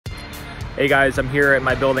Hey guys, I'm here at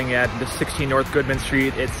my building at the 16 North Goodman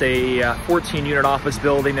Street. It's a 14 unit office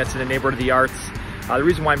building that's in a neighborhood of the arts. The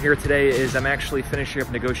reason why I'm here today is I'm actually finishing up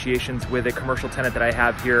negotiations with a commercial tenant that I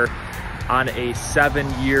have here on a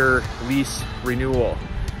 7-year lease renewal.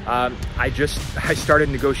 I started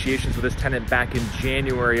negotiations with this tenant back in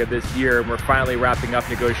January of this year, and we're finally wrapping up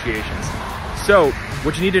negotiations. So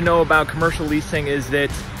what you need to know about commercial leasing is that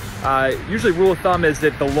usually rule of thumb is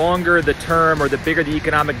that the longer the term or the bigger the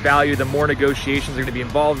economic value, the more negotiations are going to be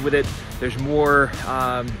involved with it. There's more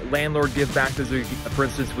landlord give back. For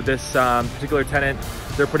instance, with this particular tenant,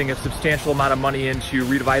 they're putting a substantial amount of money into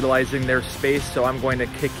revitalizing their space. So I'm going to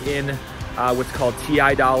kick in what's called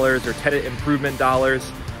TI dollars or tenant improvement dollars.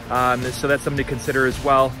 So that's something to consider as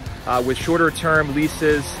well. With shorter term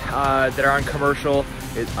leases that are on commercial,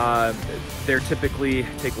 they typically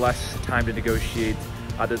take less time to negotiate.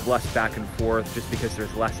 There's less back and forth just because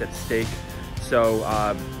there's less at stake. So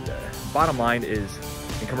bottom line is,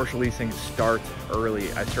 in commercial leasing, start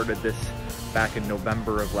early. I started this back in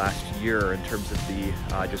November of last year in terms of the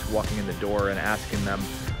just walking in the door and asking them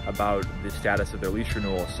about the status of their lease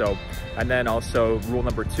renewal. So, and then also rule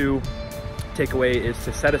number 2, takeaway is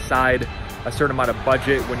to set aside a certain amount of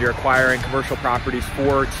budget when you're acquiring commercial properties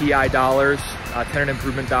for TI dollars, tenant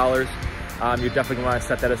improvement dollars. You definitely want to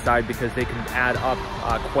set that aside because they can add up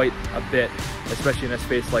quite a bit, especially in a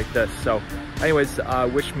space like this. So anyways,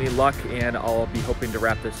 wish me luck, and I'll be hoping to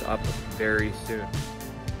wrap this up very soon.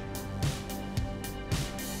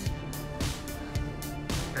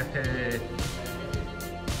 Hey.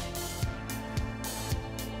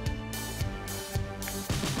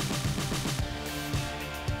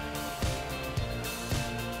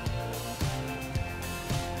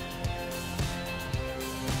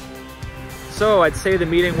 So I'd say the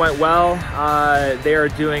meeting went well. They are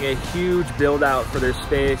doing a huge build out for their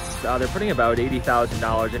space. They're putting about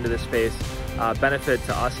 $80,000 into this space. Benefit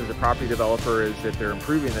to us as a property developer is that they're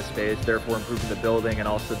improving the space, therefore improving the building and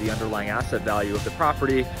also the underlying asset value of the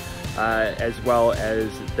property, as well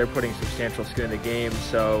as they're putting substantial skin in the game.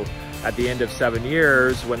 So at the end of 7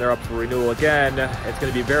 years, when they're up for renewal again, it's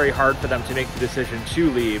going to be very hard for them to make the decision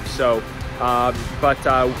to leave. So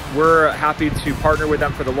we're happy to partner with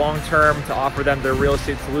them for the long term, to offer them their real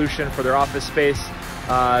estate solution for their office space.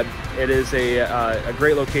 It is a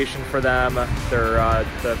great location for them.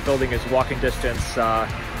 The building is walking distance to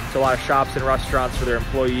a lot of shops and restaurants for their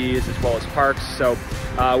employees, as well as parks. So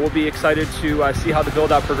we'll be excited to see how the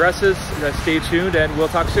build out progresses. Stay tuned, and we'll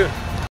talk soon.